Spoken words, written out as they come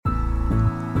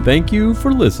Thank you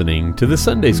for listening to the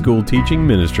Sunday School teaching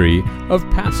ministry of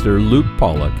Pastor Luke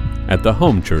Pollock at the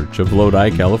Home Church of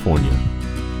Lodi, California.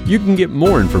 You can get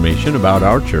more information about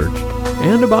our church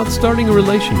and about starting a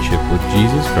relationship with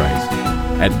Jesus Christ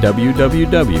at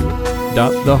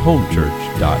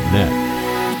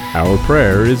www.thehomechurch.net. Our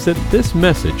prayer is that this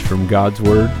message from God's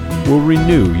Word will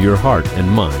renew your heart and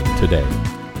mind today.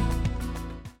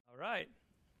 All right.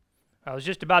 I was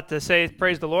just about to say,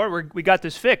 praise the Lord, we got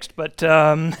this fixed, but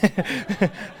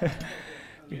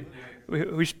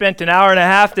we spent an hour and a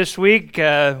half this week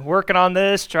working on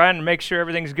this, trying to make sure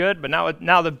everything's good, but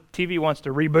now the TV wants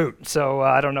to reboot, so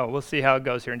I don't know. We'll see how it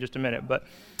goes here in just a minute. But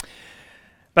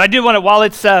I do want to, while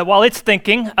it's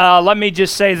thinking, let me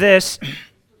just say this.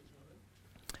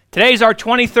 Today's our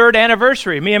 23rd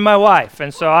anniversary, me and my wife,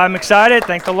 and so I'm excited.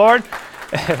 Thank the Lord.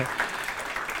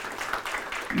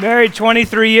 Married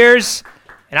 23 years,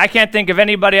 and I can't think of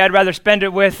anybody I'd rather spend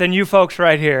it with than you folks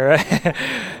right here.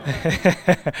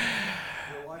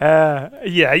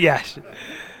 Yes.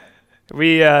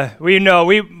 We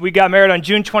got married on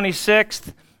June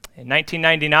 26th in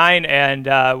 1999,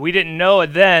 and we didn't know it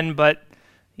then, but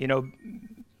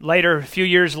later, a few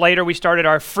years later, we started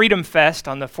our Freedom Fest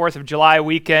on the 4th of July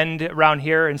weekend around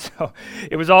here, and so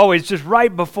it was always just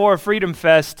right before Freedom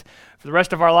Fest for the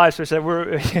rest of our lives. So I said,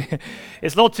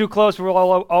 it's a little too close. We'll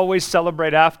always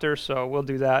celebrate after, so we'll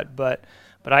do that. But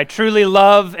I truly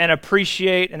love and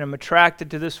appreciate and am attracted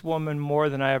to this woman more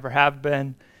than I ever have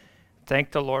been.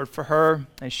 Thank the Lord for her.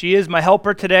 And she is my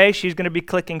helper today. She's going to be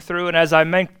clicking through. And as I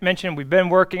mentioned, we've been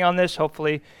working on this.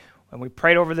 Hopefully, when we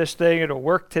prayed over this thing, it'll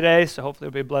work today. So hopefully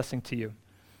it'll be a blessing to you.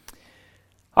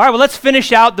 All right, well, let's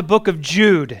finish out the book of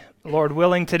Jude, Lord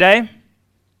willing, today.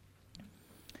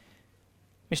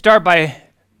 Let me start by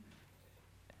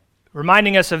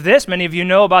reminding us of this. Many of you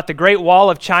know about the Great Wall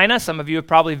of China. Some of you have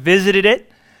probably visited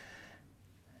it.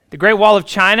 The Great Wall of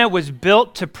China was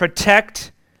built to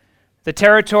protect their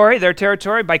territory,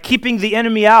 by keeping the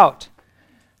enemy out.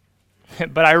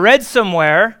 But I read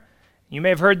somewhere, you may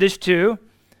have heard this too,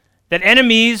 that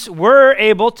enemies were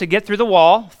able to get through the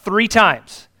wall 3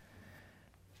 times.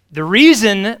 The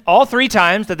reason all 3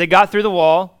 times that they got through the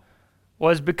wall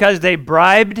was because they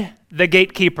bribed the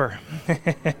gatekeeper.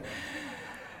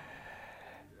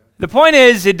 The point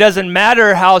is, it doesn't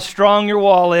matter how strong your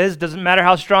wall is, doesn't matter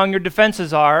how strong your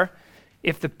defenses are,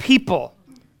 if the people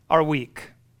are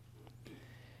weak.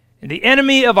 And the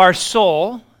enemy of our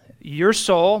soul, your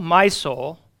soul, my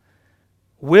soul,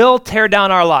 will tear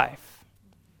down our life.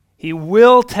 He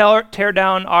will tear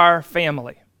down our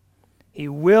family. He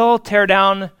will tear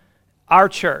down our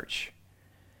church.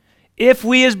 If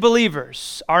we as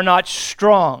believers are not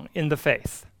strong in the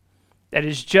faith, that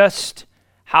is just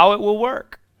how it will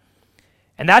work.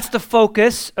 And that's the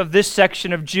focus of this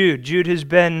section of Jude. Jude has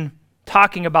been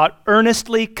talking about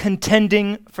earnestly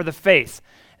contending for the faith.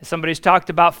 Somebody's talked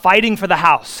about fighting for the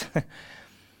house.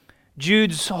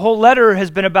 Jude's whole letter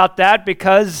has been about that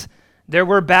because there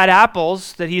were bad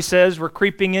apples that he says were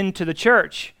creeping into the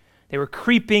church. They were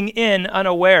creeping in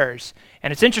unawares.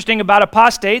 And it's interesting about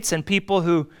apostates and people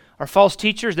who are false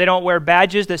teachers. They don't wear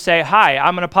badges that say, "Hi,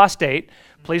 I'm an apostate.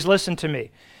 Please listen to me."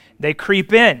 They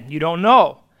creep in. You don't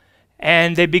know.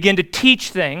 And they begin to teach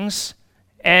things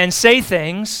and say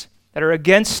things that are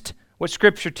against what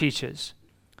Scripture teaches.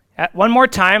 One more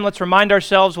time, let's remind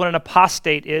ourselves what an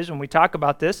apostate is when we talk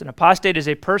about this. An apostate is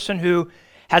a person who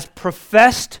has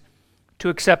professed to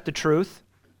accept the truth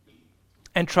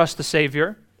and trust the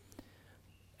Savior,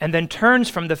 and then turns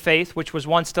from the faith which was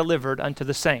once delivered unto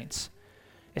the saints.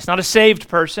 It's not a saved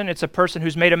person. It's a person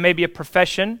who's made maybe a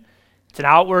profession. It's an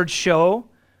outward show,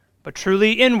 but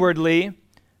truly inwardly,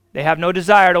 they have no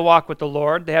desire to walk with the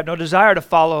Lord. They have no desire to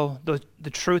follow the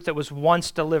truth that was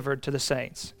once delivered to the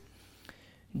saints.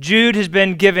 Jude has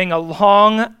been giving a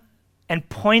long and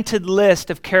pointed list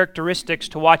of characteristics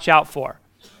to watch out for.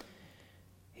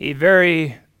 He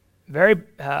very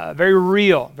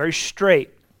real, very straight.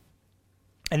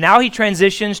 And now he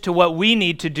transitions to what we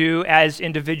need to do as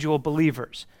individual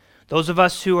believers. Those of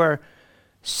us who are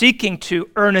seeking to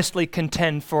earnestly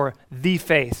contend for the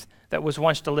faith that was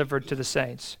once delivered to the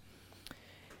saints.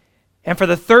 And for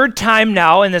the 3rd time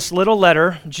now in this little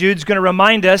letter, Jude's going to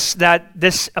remind us that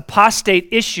this apostate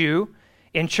issue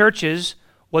in churches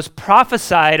was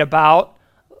prophesied about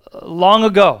long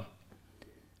ago.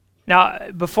 Now,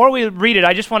 before we read it,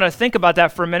 I just want to think about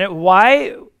that for a minute.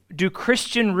 Why do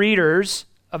Christian readers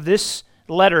of this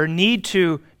letter need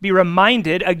to be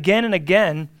reminded again and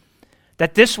again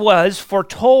that this was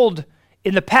foretold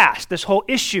in the past, this whole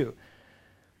issue?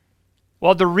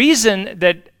 Well, the reason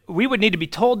that we would need to be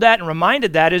told that and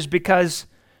reminded that is because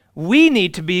we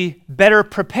need to be better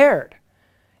prepared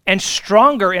and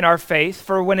stronger in our faith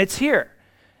for when it's here.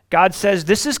 God says,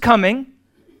 this is coming,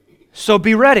 so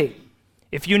be ready.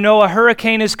 If you know a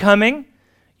hurricane is coming,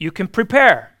 you can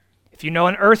prepare. If you know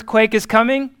an earthquake is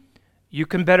coming, you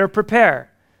can better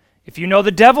prepare. If you know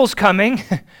the devil's coming,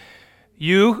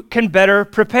 you can better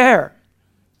prepare.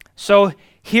 So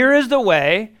here is the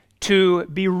way to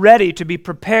be ready, to be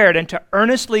prepared, and to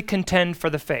earnestly contend for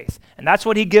the faith. And that's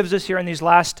what he gives us here in these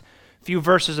last few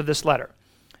verses of this letter.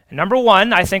 And number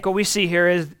one, I think what we see here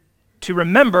is to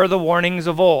remember the warnings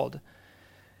of old.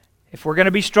 If we're going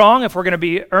to be strong, if we're going to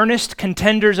be earnest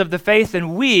contenders of the faith,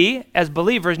 then we, as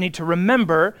believers, need to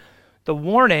remember the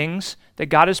warnings that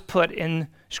God has put in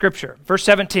Scripture. Verse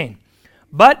 17,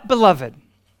 but beloved.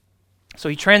 So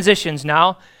he transitions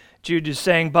now. Jude is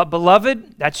saying, but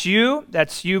beloved, that's you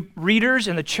readers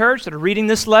in the church that are reading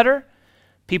this letter,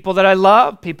 people that I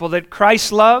love, people that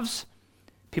Christ loves,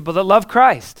 people that love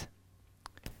Christ.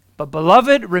 But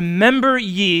beloved, remember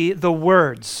ye the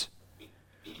words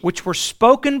which were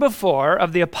spoken before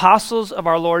of the apostles of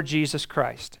our Lord Jesus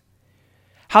Christ,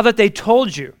 how that they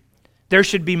told you there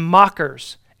should be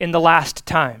mockers in the last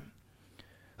time,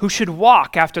 who should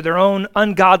walk after their own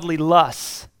ungodly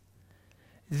lusts.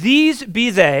 These be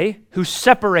they who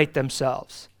separate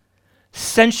themselves,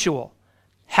 sensual,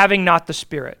 having not the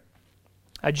Spirit.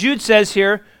 Jude says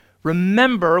here,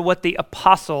 remember what the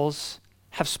apostles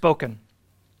have spoken.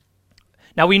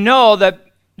 Now we know that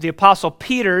the Apostle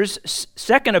Peter's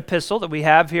second epistle that we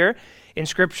have here in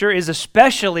Scripture is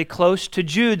especially close to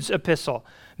Jude's epistle.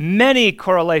 Many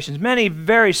correlations, many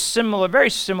very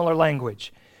similar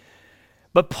language.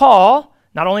 But Paul,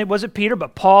 not only was it Peter,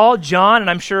 but Paul, John, and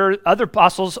I'm sure other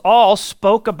apostles all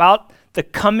spoke about the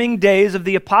coming days of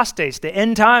the apostates, the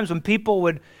end times when people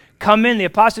would come in, the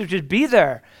apostates would just be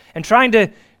there and trying to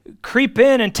creep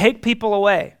in and take people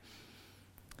away.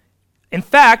 In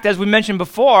fact, as we mentioned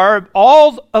before,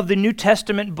 all of the New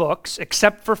Testament books,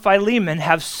 except for Philemon,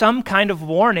 have some kind of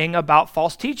warning about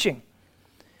false teaching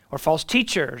or false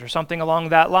teachers or something along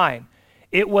that line.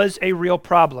 It was a real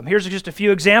problem. Here's just a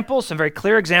few examples, some very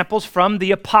clear examples from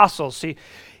the apostles. See,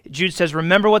 Jude says,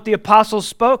 remember what the apostles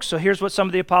spoke. So here's what some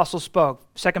of the apostles spoke.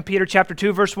 2 Peter chapter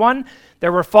 2, verse 1,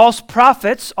 there were false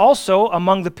prophets also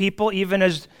among the people, even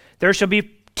as there shall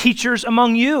be teachers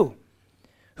among you,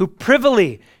 who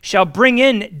privily shall bring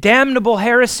in damnable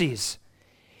heresies,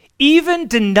 even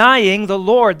denying the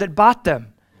Lord that bought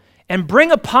them, and bring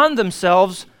upon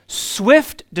themselves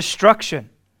swift destruction.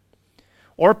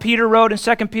 Or Peter wrote in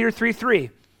 2 Peter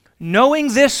 3:3,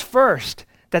 knowing this first,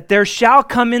 that there shall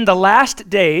come in the last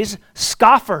days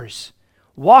scoffers,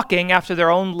 walking after their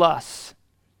own lusts.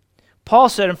 Paul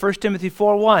said in 1 Timothy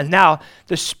 4:1, now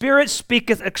the Spirit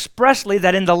speaketh expressly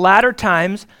that in the latter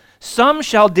times some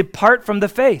shall depart from the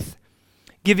faith,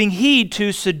 giving heed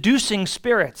to seducing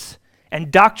spirits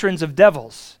and doctrines of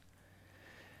devils.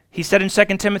 He said in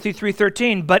 2 Timothy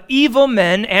 3:13, but evil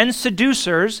men and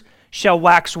seducers shall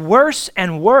wax worse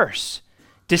and worse,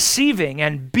 deceiving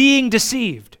and being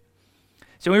deceived.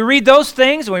 So when we read those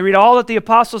things, and we read all that the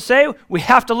apostles say, we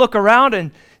have to look around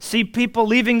and see people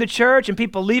leaving the church and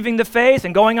people leaving the faith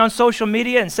and going on social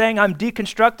media and saying, I'm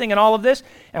deconstructing and all of this.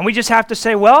 And we just have to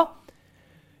say, well,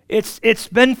 it's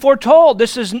been foretold.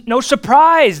 This is no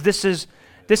surprise. This is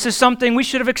something we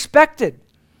should have expected.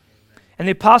 And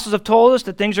the apostles have told us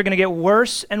that things are going to get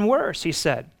worse and worse, he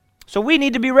said. So we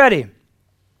need to be ready.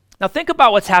 Now think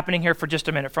about what's happening here for just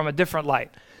a minute from a different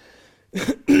light.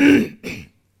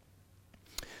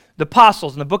 The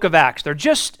apostles in the book of Acts, they're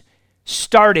just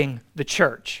starting the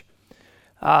church.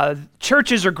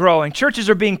 Churches are growing. Churches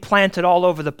are being planted all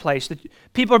over the place.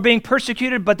 People are being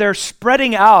persecuted, but they're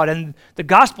spreading out, and the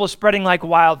gospel is spreading like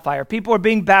wildfire. People are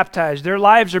being baptized. Their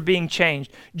lives are being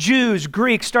changed. Jews,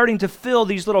 Greeks, starting to fill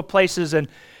these little places,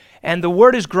 and the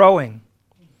word is growing.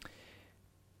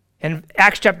 In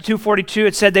Acts chapter 2:42,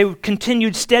 it said they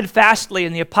continued steadfastly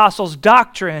in the apostles'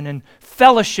 doctrine and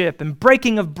fellowship and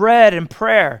breaking of bread and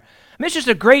prayer. I mean, it's just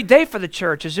a great day for the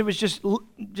church as it was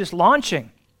just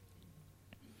launching.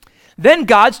 Then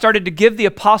God started to give the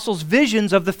apostles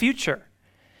visions of the future.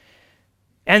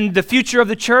 And the future of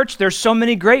the church, there's so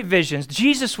many great visions.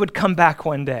 Jesus would come back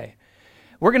one day.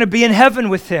 We're going to be in heaven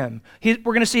with him. We're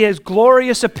going to see his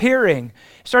glorious appearing.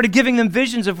 Started giving them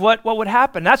visions of what would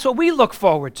happen. That's what we look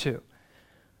forward to.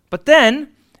 But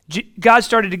then God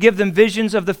started to give them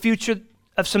visions of the future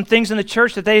of some things in the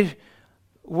church that they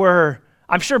were,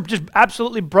 I'm sure, just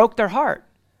absolutely broke their heart.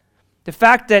 The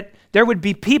fact that there would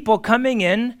be people coming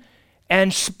in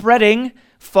and spreading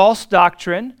false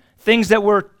doctrine, things that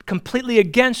were completely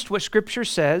against what Scripture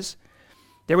says,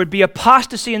 There would be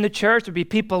apostasy in the church. There would be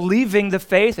people leaving the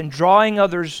faith and drawing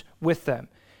others with them.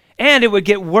 And it would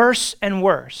get worse and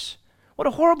worse. What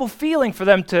a horrible feeling for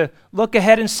them to look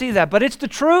ahead and see that. But it's the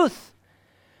truth.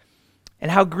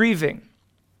 And how grieving.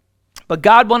 But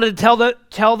God wanted to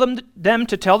tell them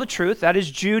to tell the truth. That is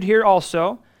Jude here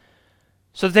also.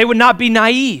 So that they would not be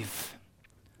naive.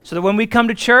 So that when we come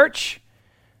to church,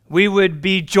 we would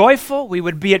be joyful, we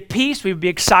would be at peace, we would be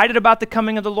excited about the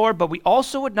coming of the Lord, but we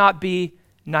also would not be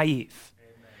naive.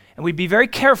 Amen. And we'd be very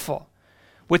careful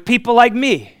with people like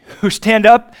me who stand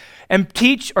up and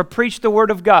teach or preach the Word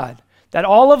of God. That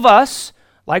all of us,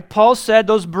 like Paul said,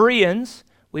 those Bereans,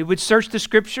 we would search the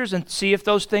Scriptures and see if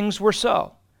those things were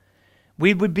so.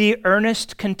 We would be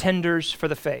earnest contenders for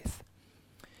the faith.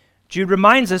 Jude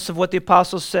reminds us of what the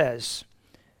apostle says.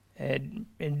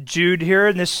 In Jude here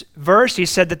in this verse, he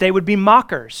said that they would be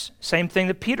mockers. Same thing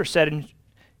that Peter said in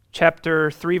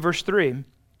chapter 3, verse 3.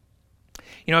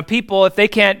 You know, people,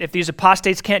 if these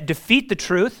apostates can't defeat the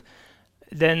truth,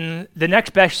 then the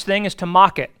next best thing is to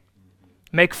mock it,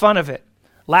 make fun of it,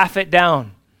 laugh it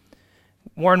down.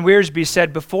 Warren Wiersbe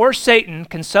said, before Satan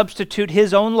can substitute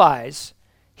his own lies,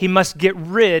 he must get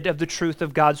rid of the truth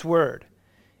of God's word.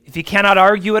 If he cannot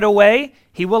argue it away,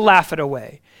 he will laugh it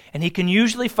away. And he can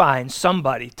usually find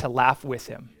somebody to laugh with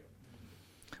him.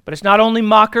 But it's not only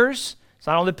mockers, it's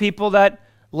not only people that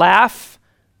laugh,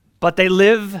 but they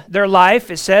live their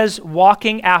life, it says,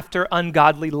 walking after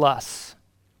ungodly lusts.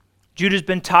 Jude has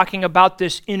been talking about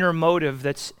this inner motive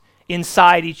that's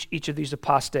inside each of these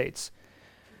apostates.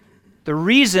 The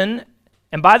reason,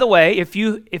 and by the way, if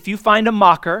you find a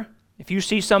mocker, if you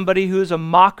see somebody who is a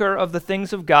mocker of the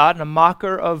things of God and a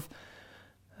mocker of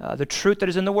the truth that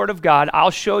is in the Word of God,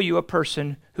 I'll show you a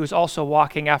person who's also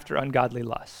walking after ungodly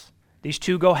lusts. These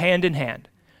two go hand in hand.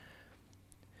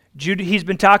 Jude, he's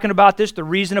been talking about this. The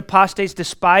reason apostates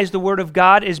despise the Word of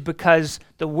God is because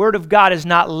the Word of God is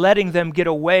not letting them get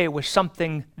away with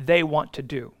something they want to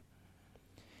do.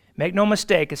 Make no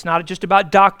mistake, it's not just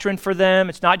about doctrine for them.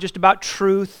 It's not just about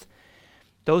truth.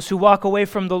 Those who walk away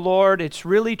from the Lord, it's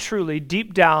really, truly,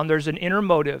 deep down, there's an inner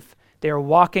motive. They are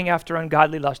walking after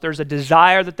ungodly lust. There's a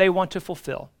desire that they want to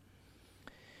fulfill.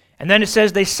 And then it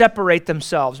says they separate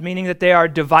themselves, meaning that they are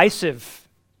divisive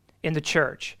in the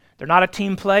church. They're not a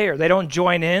team player. They don't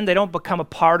join in. They don't become a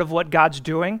part of what God's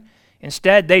doing.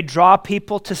 Instead, they draw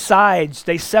people to sides.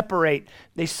 They separate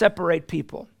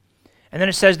people. And then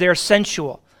it says they are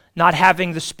sensual, not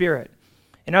having the Spirit.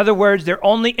 In other words, they're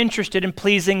only interested in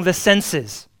pleasing the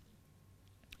senses,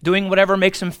 doing whatever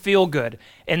makes them feel good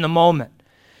in the moment.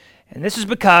 And this is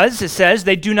because, it says,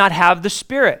 they do not have the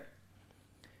Spirit.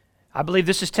 I believe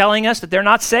this is telling us that they're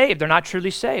not saved. They're not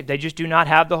truly saved. They just do not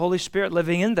have the Holy Spirit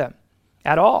living in them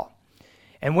at all.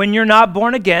 And when you're not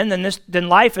born again, then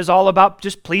life is all about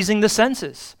just pleasing the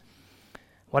senses.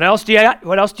 What else do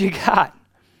you got?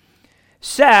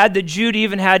 Sad that Jude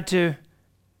even had to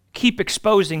keep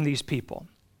exposing these people.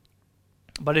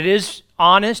 But it is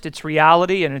honest, it's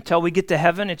reality, and until we get to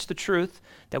heaven, it's the truth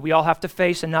that we all have to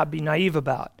face and not be naive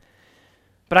about.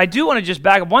 But I do want to just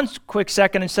back up one quick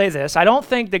second and say this. I don't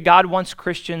think that God wants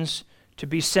Christians to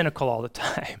be cynical all the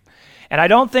time. And I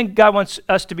don't think God wants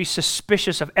us to be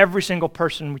suspicious of every single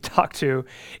person we talk to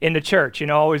in the church,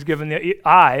 always giving the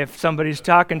eye if somebody's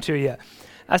talking to you.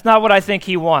 That's not what I think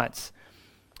he wants.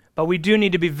 But we do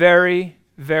need to be very,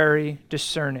 very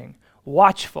discerning,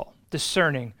 watchful,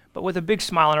 discerning, but with a big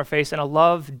smile on our face and a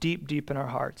love deep, deep in our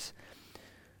hearts.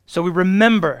 So we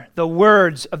remember the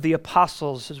words of the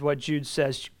apostles, is what Jude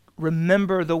says.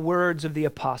 Remember the words of the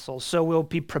apostles, so we'll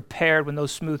be prepared when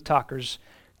those smooth talkers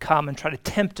come and try to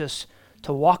tempt us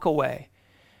to walk away.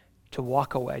 Don't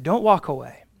walk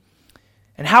away.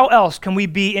 And how else can we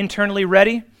be internally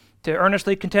ready to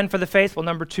earnestly contend for the faith? Well,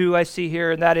 number 2 I see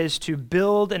here, and that is to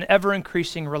build an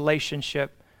ever-increasing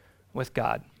relationship with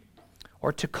God,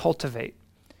 or to cultivate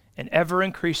an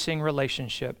ever-increasing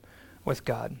relationship with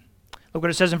God. Look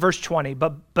what it says in verse 20.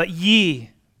 But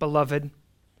ye, beloved,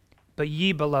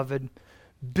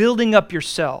 building up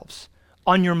yourselves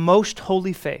on your most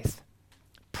holy faith,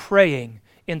 praying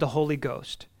in the Holy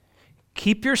Ghost,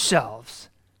 keep yourselves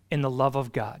in the love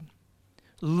of God,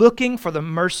 looking for the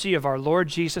mercy of our Lord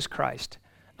Jesus Christ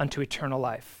unto eternal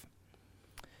life.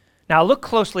 Now look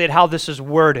closely at how this is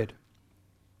worded.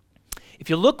 If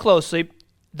you look closely,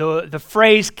 the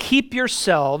phrase keep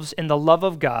yourselves in the love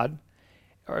of God,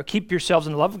 or keep yourselves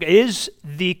in the love of God, is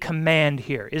the command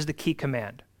here, is the key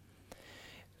command.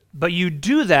 But you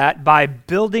do that by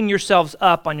building yourselves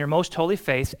up on your most holy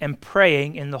faith and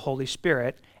praying in the Holy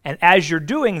Spirit. And as you're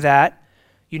doing that,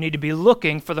 You need to be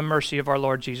looking for the mercy of our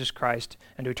Lord Jesus Christ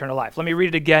and to eternal life. Let me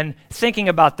read it again, thinking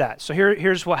about that. So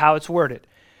here's how it's worded.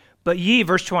 But ye,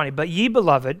 verse 20, but ye,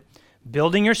 beloved,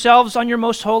 building yourselves on your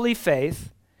most holy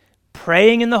faith,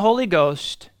 praying in the Holy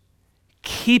Ghost,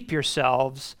 keep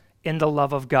yourselves in the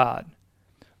love of God,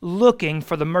 looking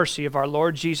for the mercy of our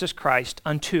Lord Jesus Christ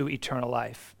unto eternal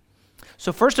life.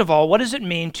 So first of all, what does it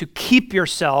mean to keep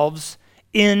yourselves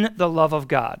in the love of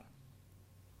God?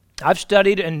 I've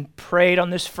studied and prayed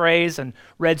on this phrase and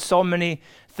read so many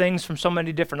things from so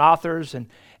many different authors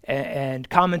and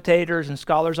commentators and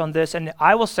scholars on this. And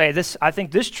I will say this, I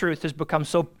think this truth has become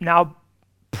so now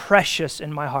precious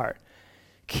in my heart.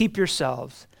 Keep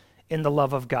yourselves in the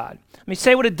love of God. Let me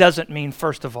say what it doesn't mean,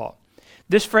 first of all.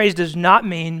 This phrase does not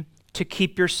mean to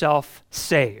keep yourself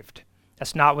saved.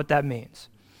 That's not what that means.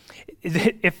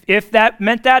 If that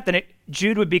meant that, then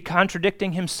Jude would be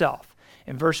contradicting himself.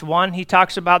 In verse 1, he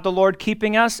talks about the Lord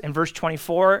keeping us. In verse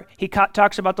 24, he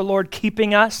talks about the Lord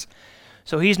keeping us.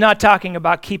 So he's not talking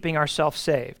about keeping ourselves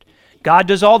saved. God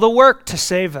does all the work to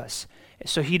save us.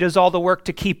 So he does all the work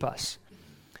to keep us.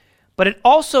 But it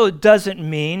also doesn't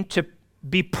mean to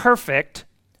be perfect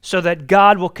so that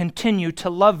God will continue to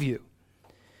love you.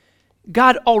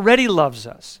 God already loves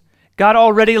us. God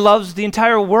already loves the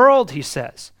entire world, he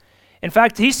says. In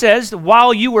fact, he says,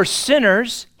 while you were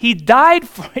sinners, he died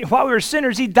for while we were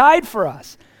sinners, he died for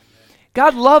us.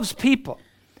 God loves people.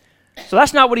 So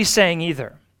that's not what he's saying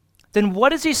either. Then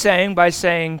what is he saying by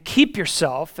saying, keep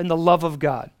yourself in the love of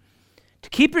God? To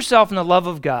keep yourself in the love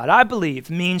of God, I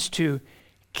believe, means to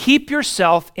keep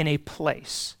yourself in a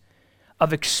place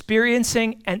of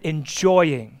experiencing and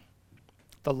enjoying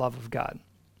the love of God.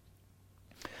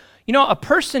 You know, a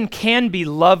person can be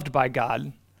loved by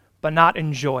God, but not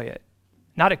enjoy it,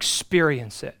 not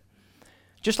experience it.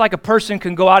 Just like a person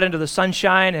can go out into the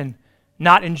sunshine and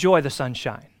not enjoy the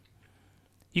sunshine.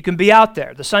 You can be out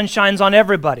there. The sun shines on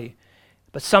everybody,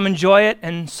 but some enjoy it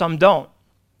and some don't.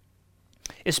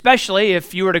 Especially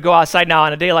if you were to go outside now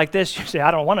on a day like this, you say,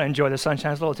 I don't want to enjoy the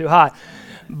sunshine, it's a little too hot.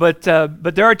 But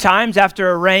there are times after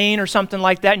a rain or something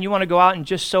like that, and you want to go out and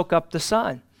just soak up the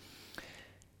sun.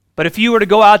 But if you were to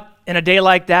go out in a day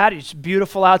like that, it's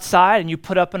beautiful outside, and you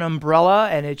put up an umbrella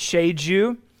and it shades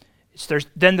you,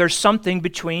 then there's something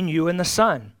between you and the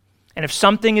sun. And if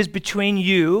something is between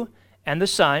you and the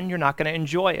sun, you're not going to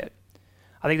enjoy it.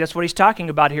 I think that's what he's talking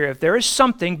about here. If there is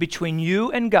something between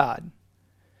you and God,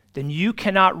 then you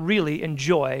cannot really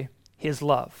enjoy his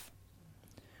love.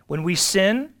 When we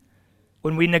sin,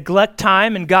 when we neglect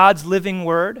time in God's living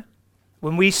word,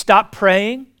 when we stop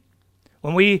praying,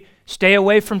 when we stay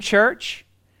away from church,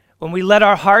 when we let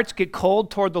our hearts get cold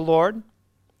toward the Lord,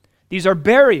 these are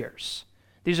barriers.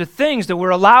 These are things that we're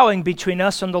allowing between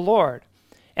us and the Lord,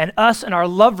 and us and our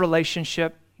love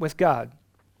relationship with God.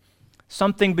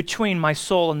 Something between my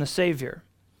soul and the Savior.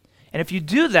 And if you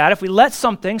do that, if we let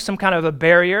something, some kind of a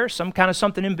barrier, some kind of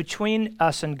something in between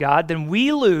us and God, then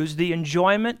we lose the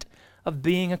enjoyment of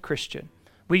being a Christian.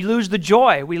 We lose the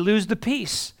joy. We lose the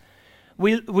peace.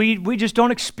 We just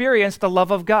don't experience the love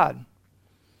of God.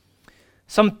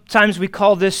 Sometimes we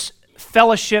call this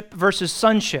fellowship versus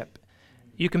sonship.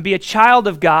 You can be a child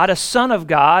of God, a son of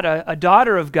God, a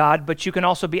daughter of God, but you can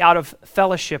also be out of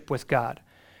fellowship with God.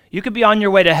 You could be on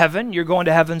your way to heaven. You're going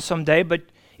to heaven someday, but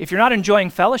if you're not enjoying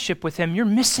fellowship with him, you're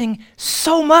missing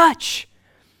so much.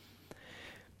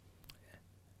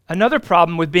 Another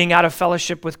problem with being out of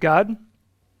fellowship with God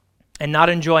and not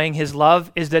enjoying his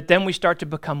love is that then we start to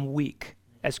become weak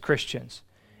as Christians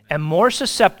and more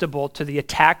susceptible to the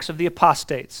attacks of the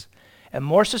apostates and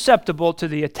more susceptible to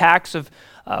the attacks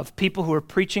of people who are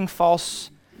preaching false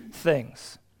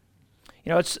things.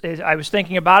 You know, I was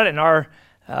thinking about it in our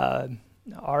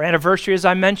anniversary, as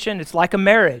I mentioned. It's like a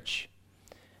marriage.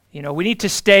 You know, we need to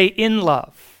stay in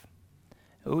love.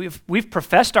 We've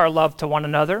professed our love to one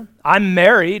another. I'm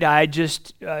married.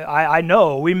 I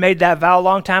know we made that vow a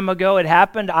long time ago. It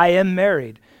happened. I am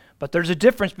married. But there's a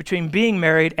difference between being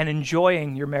married and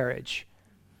enjoying your marriage.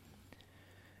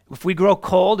 If we grow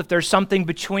cold, if there's something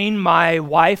between my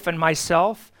wife and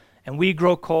myself, and we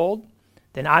grow cold,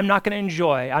 then I'm not going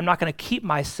to keep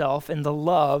myself in the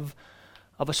love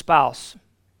of a spouse.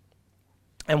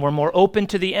 And we're more open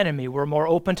to the enemy. We're more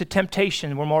open to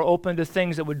temptation. We're more open to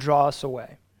things that would draw us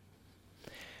away.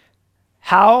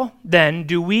 How, then,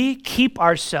 do we keep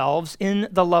ourselves in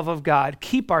the love of God,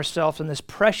 keep ourselves in this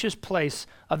precious place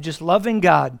of just loving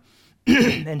God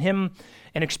and him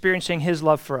and experiencing his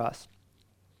love for us?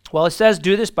 Well, it says,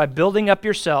 do this by building up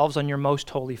yourselves on your most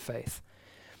holy faith.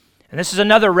 And this is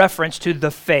another reference to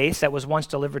the faith that was once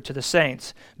delivered to the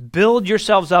saints. Build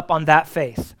yourselves up on that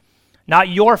faith. Not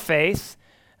your faith,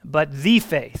 but the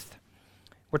faith.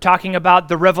 We're talking about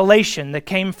the revelation that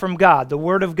came from God, the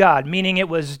Word of God, meaning it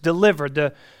was delivered,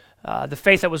 the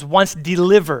faith that was once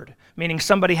delivered, meaning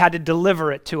somebody had to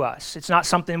deliver it to us. It's not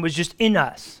something that was just in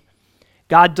us.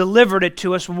 God delivered it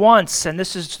to us once, and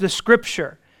this is the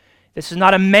Scripture. This is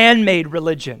not a man-made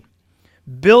religion.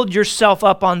 Build yourself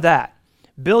up on that.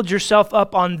 Build yourself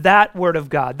up on that Word of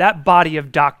God, that body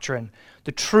of doctrine,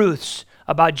 the truths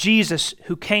about Jesus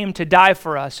who came to die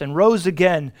for us and rose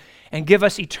again and give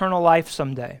us eternal life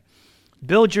someday.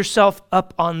 Build yourself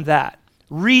up on that.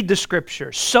 Read the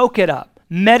Scripture, soak it up,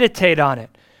 meditate on it,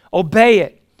 obey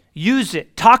it, use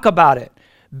it, talk about it,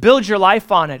 build your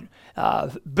life on it,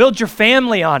 build your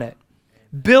family on it.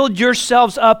 Build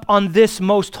yourselves up on this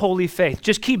most holy faith.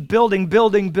 Just keep building,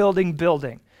 building, building,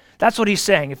 building. That's what he's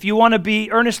saying. If you want to be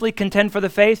earnestly contend for the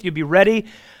faith, you be ready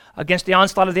against the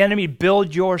onslaught of the enemy,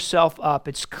 build yourself up.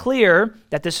 It's clear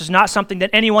that this is not something that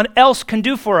anyone else can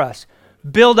do for us.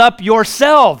 Build up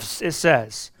yourselves, it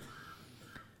says.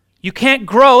 You can't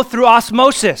grow through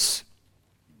osmosis.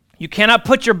 You cannot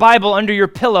put your Bible under your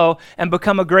pillow and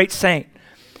become a great saint.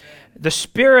 The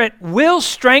Spirit will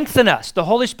strengthen us. The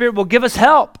Holy Spirit will give us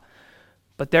help.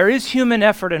 But there is human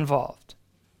effort involved.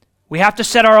 We have to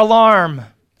set our alarm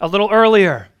a little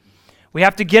earlier. We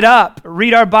have to get up,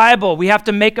 read our Bible. We have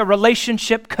to make a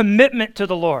relationship commitment to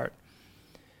the Lord.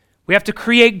 We have to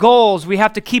create goals. We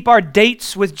have to keep our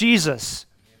dates with Jesus.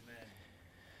 Amen.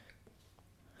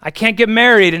 I can't get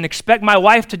married and expect my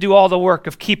wife to do all the work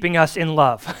of keeping us in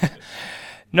love.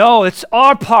 No, it's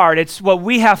our part. It's what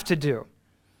we have to do.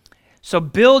 So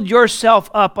build yourself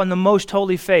up on the most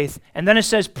holy faith. And then it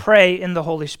says pray in the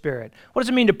Holy Spirit. What does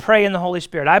it mean to pray in the Holy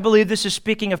Spirit? I believe this is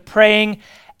speaking of praying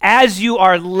as you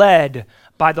are led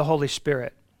by the Holy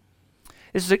Spirit.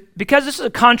 Because this is a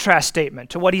contrast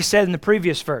statement to what he said in the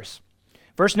previous verse.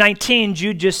 Verse 19,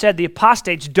 Jude just said the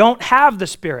apostates don't have the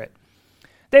Spirit.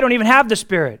 They don't even have the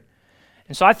Spirit.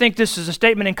 And so I think this is a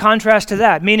statement in contrast to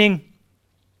that, meaning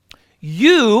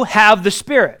you have the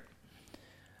Spirit,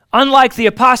 unlike the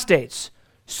apostates.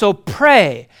 So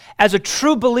pray as a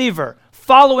true believer,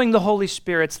 following the Holy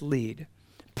Spirit's lead.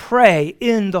 Pray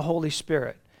in the Holy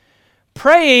Spirit.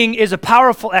 Praying is a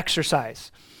powerful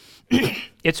exercise.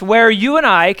 It's where you and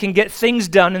I can get things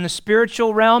done in the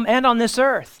spiritual realm and on this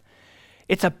earth.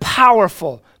 It's a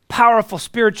powerful, powerful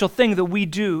spiritual thing that we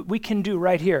can do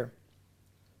right here.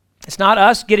 It's not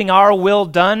us getting our will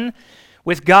done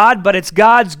with God, but it's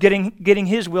God's getting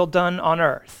his will done on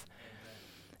earth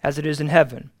as it is in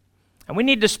heaven. And we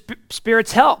need the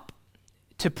Spirit's help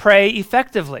to pray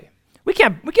effectively. We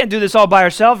can't do this all by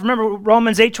ourselves. Remember what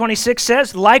Romans 8:26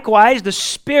 says, likewise the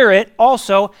Spirit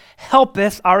also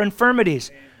helpeth our infirmities.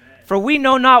 Amen. For we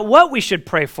know not what we should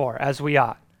pray for as we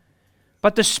ought.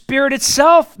 But the Spirit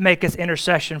itself maketh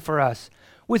intercession for us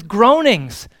with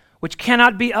groanings which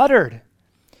cannot be uttered.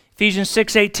 Ephesians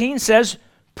 6:18 says,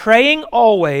 praying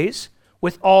always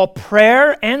with all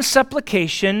prayer and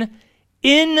supplication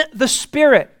in the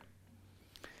Spirit,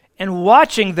 and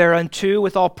watching thereunto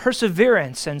with all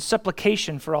perseverance and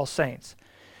supplication for all saints.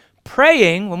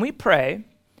 Praying, when we pray,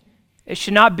 it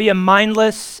should not be a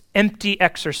mindless, empty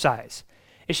exercise.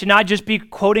 It should not just be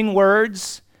quoting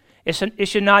words. It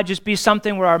should not just be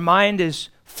something where our mind is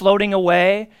floating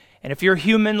away. And if you're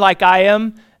human like I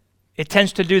am, it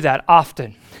tends to do that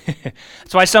often.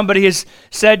 That's why somebody has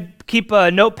said, keep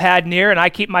a notepad near, and I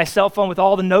keep my cell phone with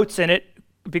all the notes in it,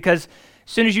 because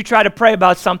as soon as you try to pray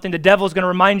about something, the devil is going to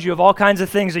remind you of all kinds of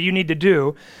things that you need to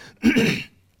do. And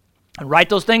write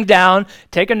those things down,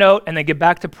 take a note, and then get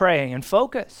back to praying and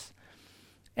focus.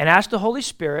 And ask the Holy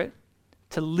Spirit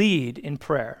to lead in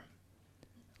prayer.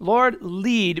 Lord,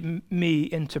 lead me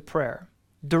into prayer.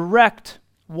 Direct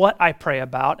what I pray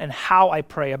about and how I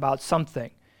pray about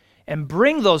something. And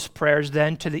bring those prayers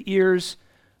then to the ears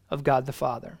of God the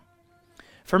Father.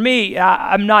 For me,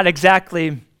 I'm not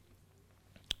exactly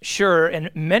sure in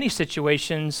many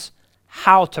situations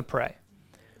how to pray,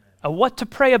 what to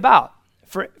pray about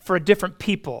for different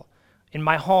people in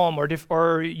my home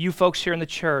or you folks here in the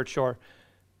church or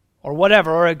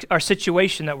whatever, or our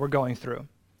situation that we're going through.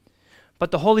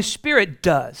 But the Holy Spirit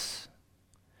does.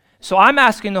 So I'm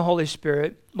asking the Holy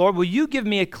Spirit, Lord, will you give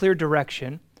me a clear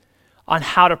direction on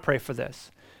how to pray for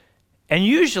this? And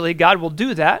usually God will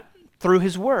do that through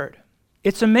his word.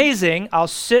 It's amazing. I'll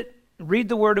read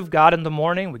the word of God in the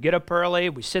morning. We get up early,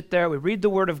 we sit there, we read the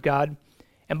word of God.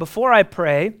 And before I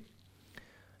pray,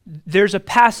 there's a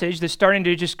passage that's starting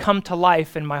to just come to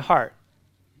life in my heart.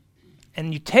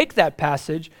 And you take that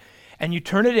passage and you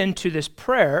turn it into this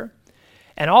prayer,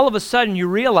 and all of a sudden you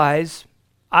realize,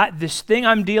 this thing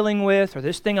I'm dealing with, or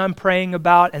this thing I'm praying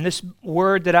about, and this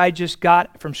word that I just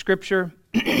got from Scripture,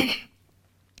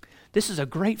 this is a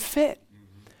great fit.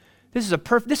 This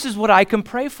is what I can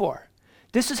pray for.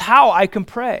 This is how I can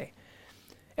pray.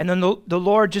 And then the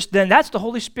Lord that's the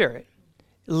Holy Spirit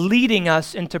leading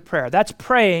us into prayer. That's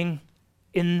praying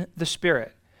in the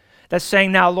Spirit. That's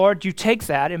saying, now, Lord, you take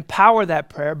that, empower that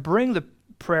prayer, bring the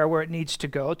prayer where it needs to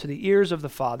go, to the ears of the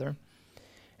Father,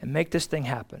 and make this thing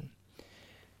happen.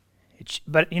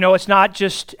 But it's not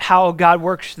just how God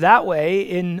works that way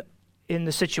in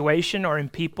the situation or in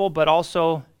people, but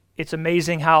also it's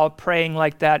amazing how praying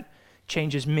like that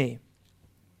changes me.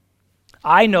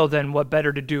 I know then what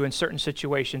better to do in certain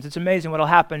situations. It's amazing what'll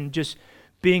happen just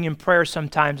being in prayer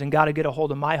sometimes, and God will get a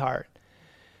hold of my heart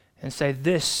and say,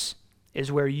 this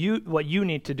is what you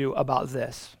need to do about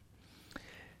this.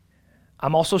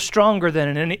 I'm also stronger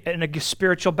than in a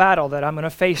spiritual battle that I'm going to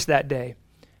face that day,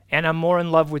 and I'm more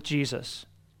in love with Jesus.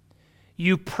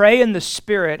 You pray in the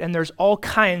Spirit, and there's all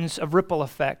kinds of ripple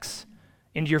effects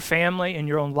into your family, in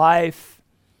your own life.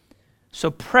 So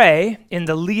pray in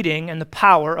the leading and the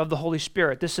power of the Holy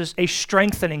Spirit. This is a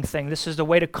strengthening thing. This is the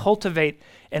way to cultivate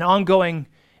an ongoing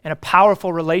and a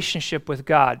powerful relationship with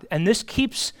God. And this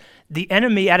keeps the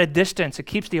enemy at a distance. It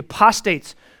keeps the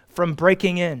apostates from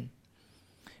breaking in.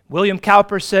 William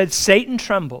Cowper said, Satan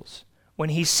trembles when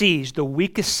he sees the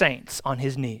weakest saints on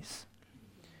his knees.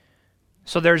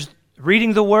 So there's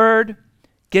reading the Word,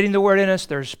 getting the Word in us,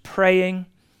 there's praying.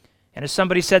 And as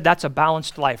somebody said, that's a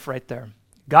balanced life right there.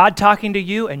 God talking to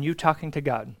you and you talking to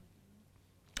God.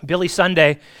 Billy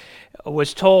Sunday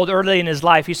was told early in his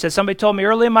life, he said, somebody told me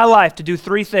early in my life to do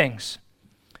 3 things.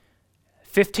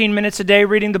 15 minutes a day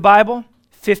reading the Bible,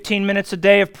 15 minutes a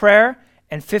day of prayer,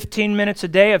 and 15 minutes a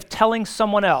day of telling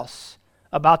someone else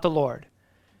about the Lord.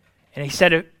 And he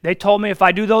said, they told me if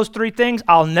I do those 3 things,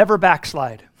 I'll never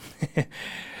backslide.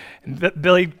 And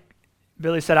Billy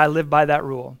said, I live by that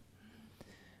rule.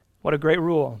 What a great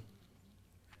rule.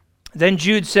 Then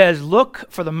Jude says, look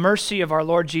for the mercy of our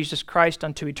Lord Jesus Christ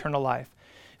unto eternal life.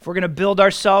 If we're going to build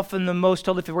ourselves in the most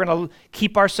holy, if we're going to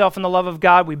keep ourselves in the love of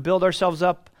God, we build ourselves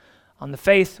up on the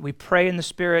faith, we pray in the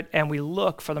Spirit, and we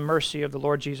look for the mercy of the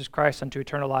Lord Jesus Christ unto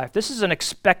eternal life. This is an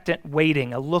expectant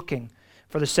waiting, a looking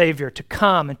for the Savior to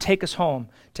come and take us home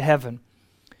to heaven.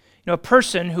 A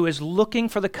person who is looking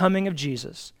for the coming of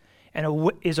Jesus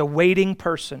and is a waiting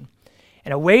person.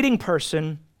 And a waiting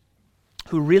person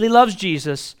who really loves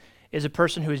Jesus is a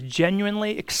person who is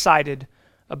genuinely excited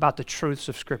about the truths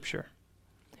of Scripture.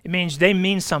 It means they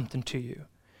mean something to you.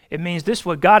 It means this,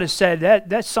 what God has said,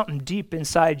 that's something deep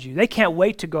inside you. They can't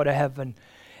wait to go to heaven.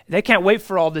 They can't wait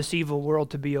for all this evil world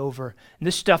to be over and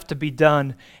this stuff to be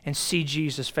done and see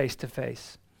Jesus face to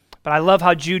face. But I love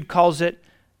how Jude calls it,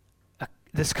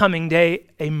 this coming day,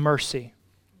 a mercy.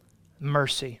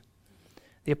 Mercy.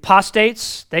 The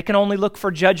apostates, they can only look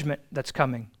for judgment that's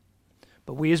coming.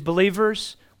 But we as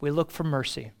believers, we look for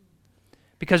mercy.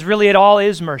 Because really it all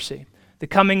is mercy. The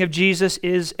coming of Jesus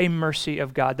is a mercy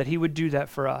of God, that he would do that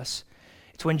for us.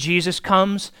 It's when Jesus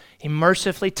comes, he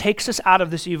mercifully takes us out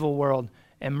of this evil world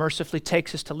and mercifully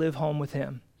takes us to live home with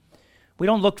him. We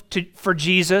don't look for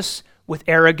Jesus with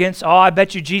arrogance. Oh, I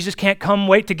bet you Jesus can't come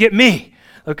wait to get me.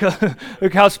 Look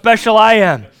how special I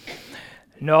am.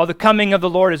 No, the coming of the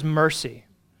Lord is mercy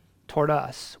toward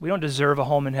us. We don't deserve a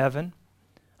home in heaven.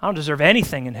 I don't deserve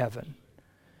anything in heaven.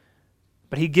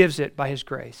 But he gives it by his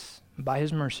grace, by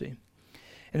his mercy.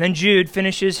 And then Jude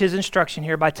finishes his instruction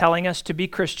here by telling us to be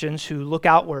Christians who look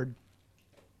outward.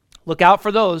 Look out for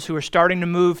those who are starting to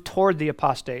move toward the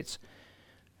apostates,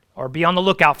 or be on the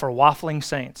lookout for waffling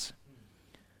saints.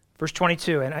 Verse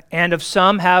 22, and of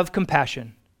some have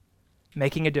compassion,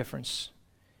 making a difference,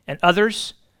 and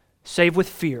others save with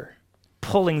fear,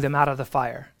 pulling them out of the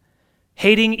fire,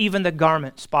 hating even the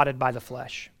garment spotted by the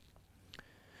flesh.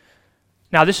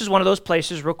 Now, this is one of those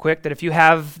places, real quick, that if you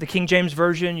have the King James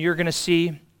Version, you're going to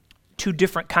see 2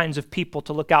 different kinds of people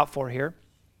to look out for here.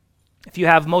 If you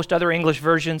have most other English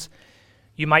versions,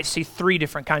 you might see 3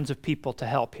 different kinds of people to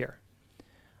help here.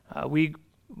 We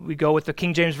go with the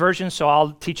King James Version, so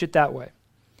I'll teach it that way.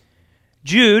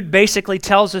 Jude basically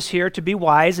tells us here to be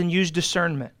wise and use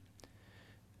discernment.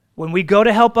 When we go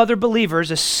to help other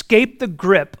believers escape the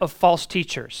grip of false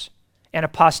teachers and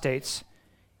apostates,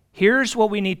 here's what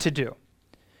we need to do.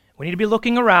 We need to be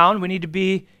looking around. We need to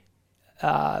be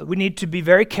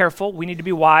very careful. We need to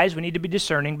be wise. We need to be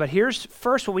discerning. But here's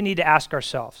first what we need to ask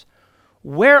ourselves.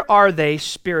 Where are they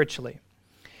spiritually?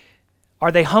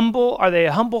 Are they humble? Are they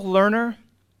a humble learner?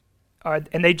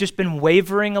 And they've just been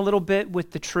wavering a little bit with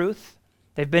the truth?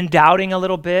 They've been doubting a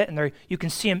little bit, and you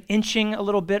can see them inching a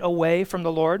little bit away from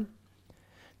the Lord.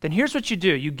 then here's what you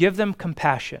do. You give them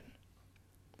compassion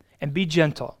and be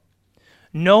gentle,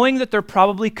 knowing that they're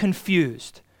probably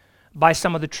confused by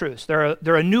some of the truths.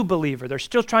 They're a new believer. They're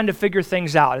still trying to figure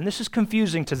things out, and this is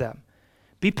confusing to them.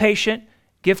 Be patient,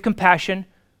 give compassion,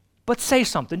 but say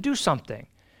something, do something.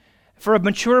 For a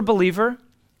mature believer,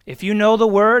 if you know the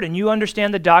word and you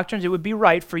understand the doctrines, it would be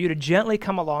right for you to gently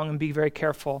come along and be very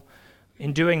careful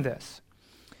in doing this.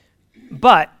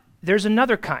 But there's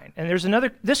another kind, and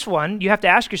this one, you have to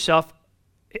ask yourself,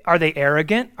 are they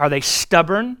arrogant? Are they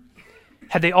stubborn?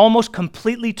 Have they almost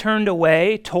completely turned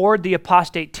away toward the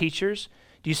apostate teachers?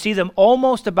 Do you see them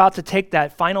almost about to take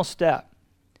that final step?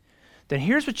 Then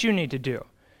here's what you need to do.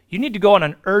 You need to go on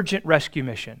an urgent rescue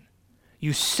mission.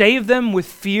 You save them with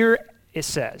fear, it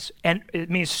says, and it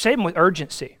means save them with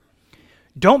urgency.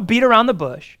 Don't beat around the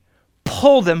bush.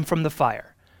 Pull them from the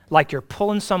fire like you're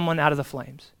pulling someone out of the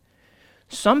flames.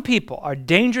 Some people are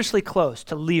dangerously close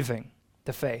to leaving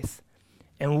the faith,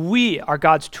 and we are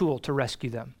God's tool to rescue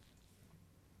them.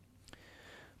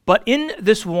 But in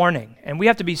this warning, and we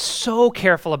have to be so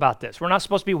careful about this, we're not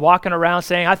supposed to be walking around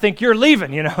saying, I think you're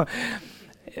leaving,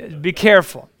 Be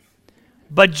careful.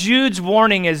 But Jude's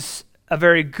warning is a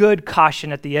very good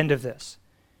caution at the end of this.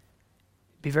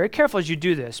 Be very careful as you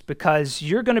do this, because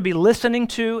you're going to be listening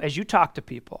to, as you talk to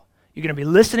people, you're going to be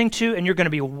listening to and you're going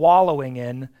to be wallowing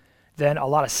in then a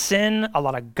lot of sin, a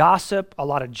lot of gossip, a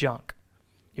lot of junk.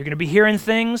 You're going to be hearing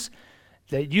things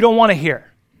that you don't want to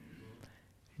hear.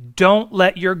 Don't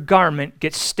let your garment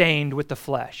get stained with the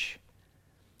flesh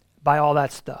by all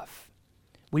that stuff.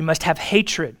 We must have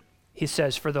hatred, he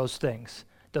says, for those things,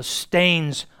 those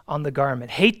stains on the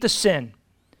garment. Hate the sin,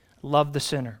 love the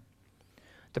sinner.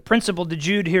 The principle that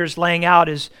Jude here is laying out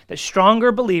is that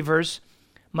stronger believers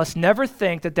must never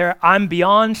think that I'm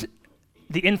beyond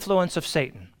the influence of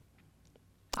Satan.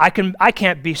 I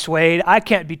can't be swayed. I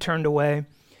can't be turned away.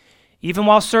 Even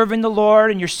while serving the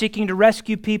Lord and you're seeking to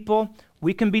rescue people,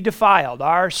 we can be defiled.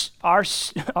 Our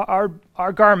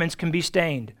garments can be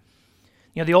stained.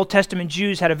 The Old Testament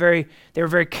Jews they were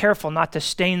very careful not to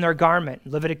stain their garment.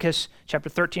 Leviticus chapter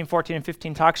 13, 14, and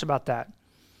 15 talks about that.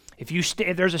 If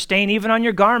there's a stain even on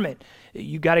your garment,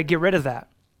 you got to get rid of that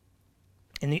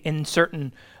in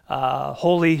certain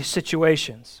holy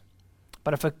situations.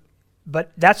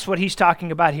 But that's what he's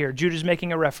talking about here. Jude is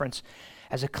making a reference.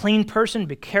 As a clean person,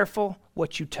 be careful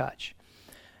what you touch.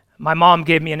 My mom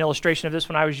gave me an illustration of this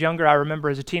when I was younger. I remember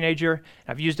as a teenager.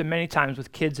 I've used it many times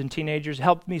with kids and teenagers. It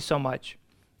helped me so much.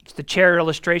 It's the chair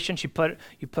illustration. You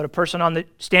put a person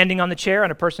standing on the chair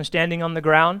and a person standing on the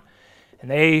ground, and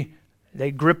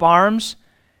they grip arms.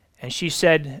 And she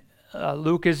said,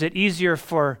 Luke, is it easier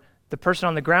for the person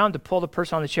on the ground to pull the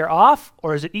person on the chair off,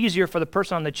 or is it easier for the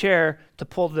person on the chair to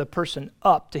pull the person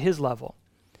up to his level?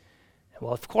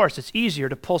 Well, of course, it's easier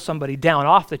to pull somebody down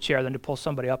off the chair than to pull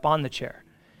somebody up on the chair.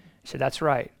 I said, that's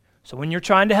right. So when you're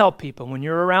trying to help people, when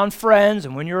you're around friends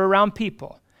and when you're around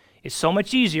people, it's so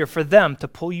much easier for them to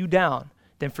pull you down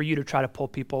than for you to try to pull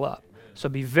people up. So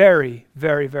be very,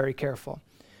 very, very careful.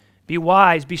 Be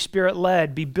wise, be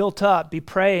spirit-led, be built up, be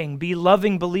praying, be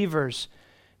loving believers.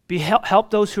 Help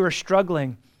those who are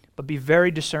struggling, but be very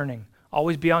discerning.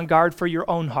 Always be on guard for your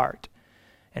own heart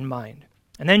and mind.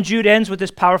 And then Jude ends with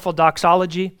this powerful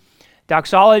doxology.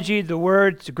 Doxology,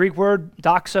 it's a Greek word,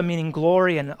 doxa meaning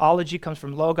glory, and ology comes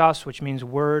from logos, which means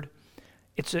word.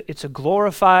 It's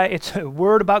a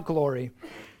word about glory.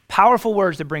 Powerful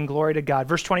words that bring glory to God.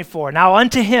 Verse 24, now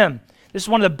unto him, this is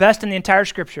one of the best in the entire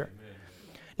scripture. Amen.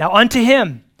 Now unto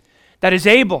him that is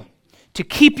able to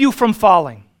keep you from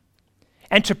falling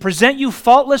and to present you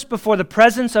faultless before the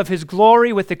presence of his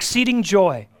glory with exceeding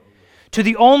joy, to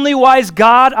the only wise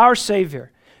God, our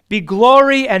Savior, be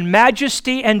glory and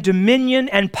majesty and dominion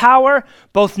and power,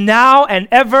 both now and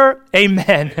ever.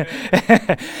 Amen.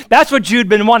 That's what Jude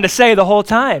been wanting to say the whole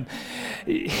time.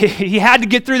 He had to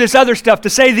get through this other stuff to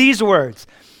say these words.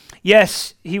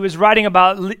 Yes, he was writing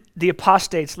about the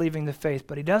apostates leaving the faith,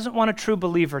 but he doesn't want a true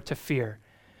believer to fear.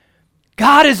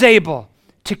 God is able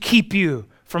to keep you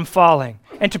from falling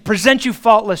and to present you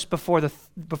faultless before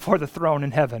the throne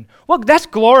in heaven. Well, that's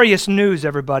glorious news,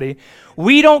 everybody.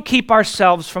 We don't keep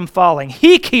ourselves from falling.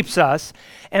 He keeps us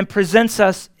and presents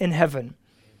us in heaven.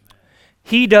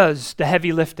 He does the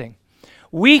heavy lifting.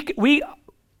 We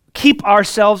keep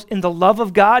ourselves in the love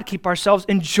of God, keep ourselves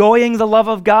enjoying the love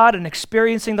of God and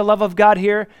experiencing the love of God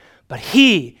here, but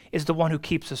he is the one who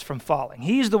keeps us from falling.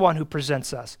 He's the one who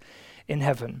presents us in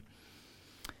heaven.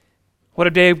 What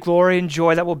a day of glory and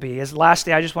joy that will be. As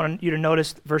lastly, I just want you to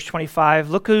notice verse 25.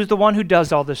 Look who's the one who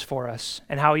does all this for us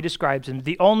and how he describes him.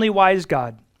 The only wise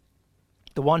God,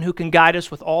 the one who can guide us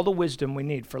with all the wisdom we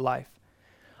need for life.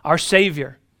 Our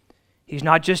Savior, He's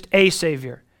not just a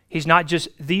Savior. He's not just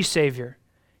the Savior.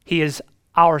 He is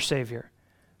our Savior,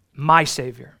 my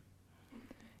Savior.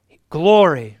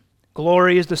 Glory.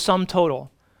 Glory is the sum total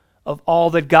of all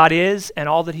that God is and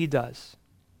all that he does.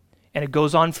 And it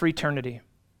goes on for eternity.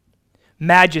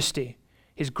 Majesty,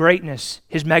 his greatness,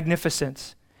 his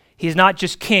magnificence. He is not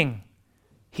just king.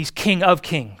 He's King of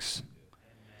kings.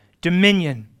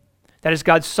 Dominion, that is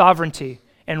God's sovereignty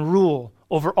and rule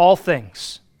over all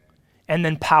things. And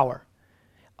then power,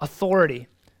 authority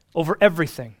over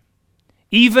everything,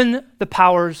 even the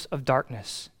powers of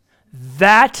darkness.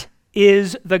 That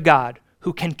is the God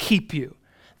who can keep you.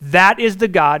 That is the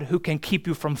God who can keep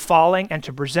you from falling and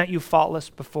to present you faultless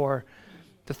before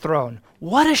the throne.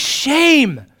 What a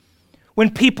shame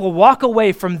when people walk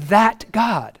away from that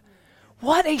God.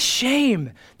 What a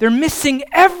shame. They're missing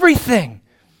everything.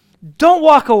 Don't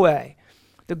walk away.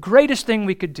 The greatest thing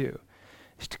we could do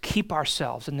is to keep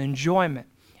ourselves in the enjoyment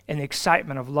and the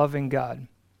excitement of loving God.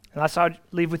 And that's how I'd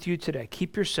leave with you today.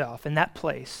 Keep yourself in that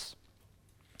place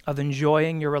of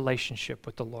enjoying your relationship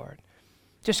with the Lord.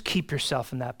 Just keep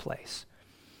yourself in that place.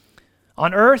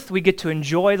 On earth, we get to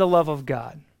enjoy the love of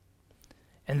God.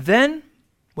 And then,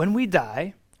 when we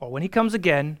die, or when he comes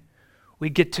again, we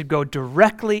get to go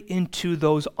directly into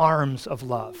those arms of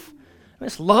love.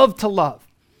 It's love to love.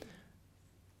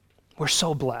 We're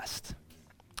so blessed.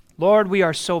 Lord, we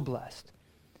are so blessed.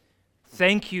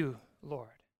 Thank you, Lord.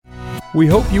 We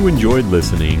hope you enjoyed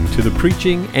listening to the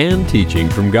preaching and teaching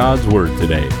from God's Word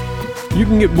today. You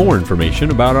can get more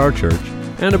information about our church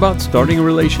and about starting a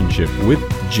relationship with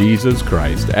Jesus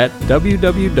Christ at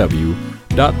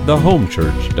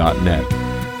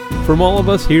www.thehomechurch.net. From all of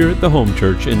us here at the Home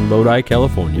Church in Lodi,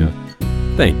 California,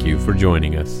 thank you for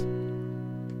joining us.